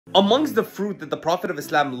Amongst the fruit that the Prophet of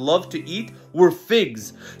Islam loved to eat were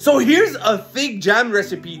figs. So here's a fig jam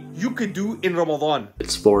recipe you could do in Ramadan.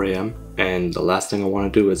 It's 4 a.m. and the last thing I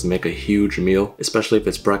want to do is make a huge meal, especially if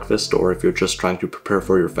it's breakfast or if you're just trying to prepare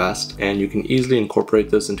for your fast. And you can easily incorporate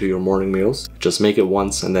this into your morning meals. Just make it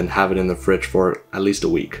once and then have it in the fridge for at least a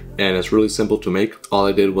week. And it's really simple to make. All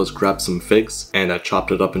I did was grab some figs and I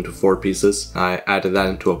chopped it up into 4 pieces. I added that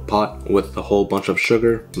into a pot with a whole bunch of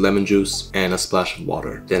sugar, lemon juice, and a splash of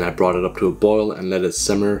water. Then I brought it up to a boil and let it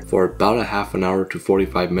simmer for about a half an hour to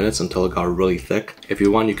 45 minutes until it got really thick. If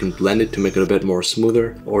you want, you can blend it to make it a bit more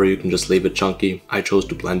smoother, or you can just leave it chunky. I chose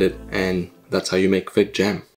to blend it, and that's how you make fig jam.